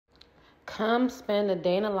Come spend a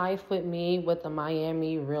day in the life with me with the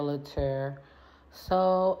Miami Realtor.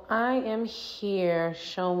 So I am here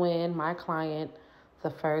showing my client the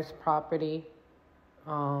first property.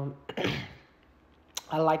 Um,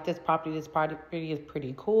 I like this property. This property is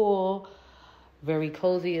pretty cool, very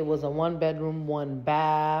cozy. It was a 1 bedroom, 1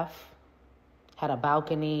 bath, had a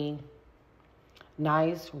balcony,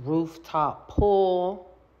 nice rooftop pool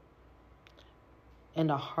in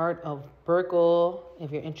the heart of Brickell.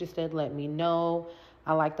 If you're interested, let me know.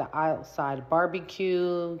 I like the outside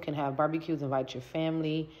barbecue. You can have barbecues, invite your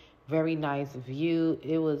family. Very nice view.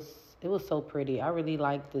 It was so pretty. I really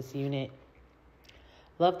like this unit.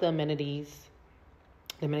 Love the amenities.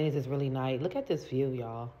 The amenities is really nice. Look at this view,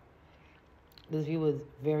 y'all. This view is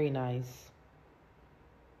very nice.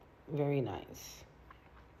 Very nice.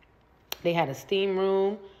 They had a steam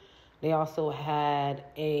room. They also had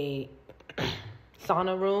a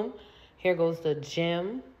sauna room. Here goes the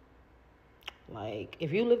gym. Like,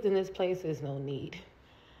 if you lived in this place, there's no need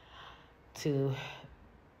to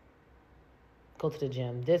go to the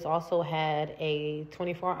gym. This also had a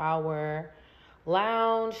 24-hour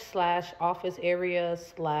lounge / office area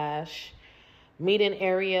 / meeting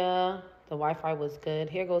area. The Wi-Fi was good.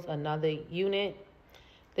 Here goes another unit.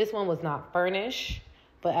 This one was not furnished,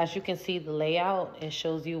 but as you can see the layout, it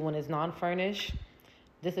shows you when it's non-furnished.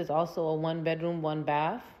 This is also a 1 bedroom, 1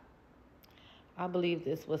 bath. I believe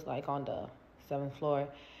this was like on the 7th floor.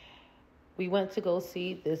 We went to go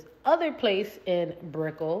see this other place in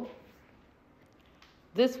Brickell.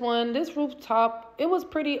 This rooftop, it was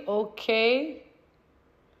pretty okay.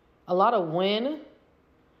 A lot of wind.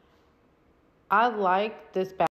 I like this bathroom.